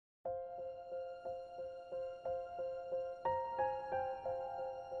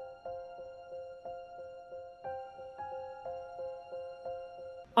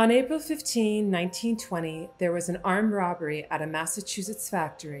On April 15, 1920, there was an armed robbery at a Massachusetts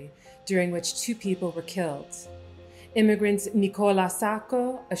factory during which 2 people were killed. Immigrants Nicola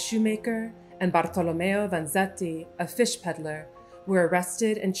Sacco, a shoemaker, and Bartolomeo Vanzetti, a fish peddler, were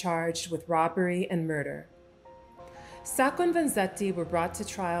arrested and charged with robbery and murder. Sacco and Vanzetti were brought to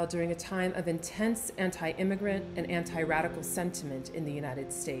trial during a time of intense anti-immigrant and anti-radical sentiment in the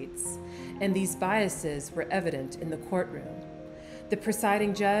United States, and these biases were evident in the courtroom. The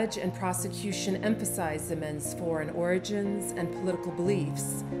presiding judge and prosecution emphasized the men's foreign origins and political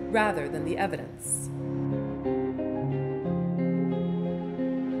beliefs rather than the evidence.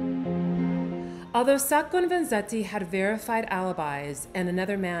 Although Sacco and Vanzetti had verified alibis and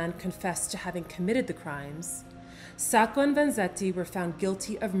another man confessed to having committed the crimes, Sacco and Vanzetti were found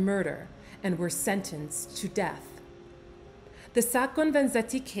guilty of murder and were sentenced to death. The Sacco and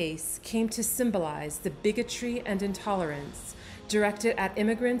Vanzetti case came to symbolize the bigotry and intolerance directed at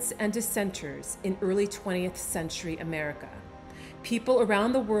immigrants and dissenters in early 20th century America. People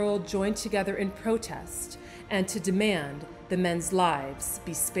around the world joined together in protest and to demand the men's lives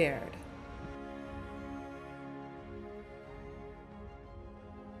be spared.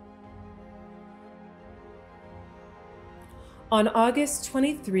 On August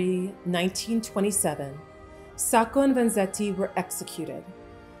 23, 1927, Sacco and Vanzetti were executed.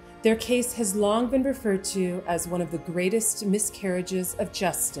 Their case has long been referred to as one of the greatest miscarriages of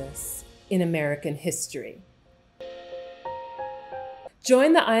justice in American history.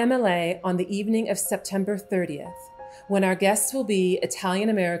 Join the IAMLA on the evening of September 30th, when our guests will be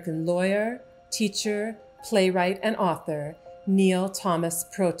Italian-American lawyer, teacher, playwright, and author Neil Thomas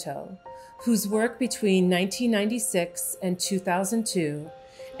Proto, whose work between 1996 and 2002,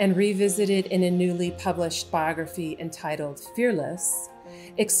 and revisited in a newly published biography entitled Fearless,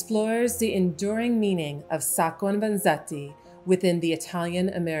 explores the enduring meaning of Sacco and Vanzetti within the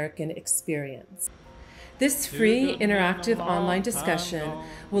Italian-American experience. This free, interactive online discussion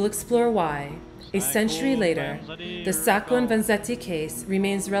will explore why, a century later, the Sacco and Vanzetti case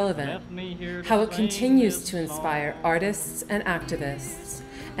remains relevant, how it continues to inspire artists and activists,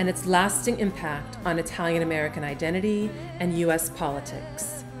 and its lasting impact on Italian-American identity and U.S.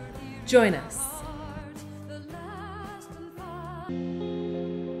 politics. Join us.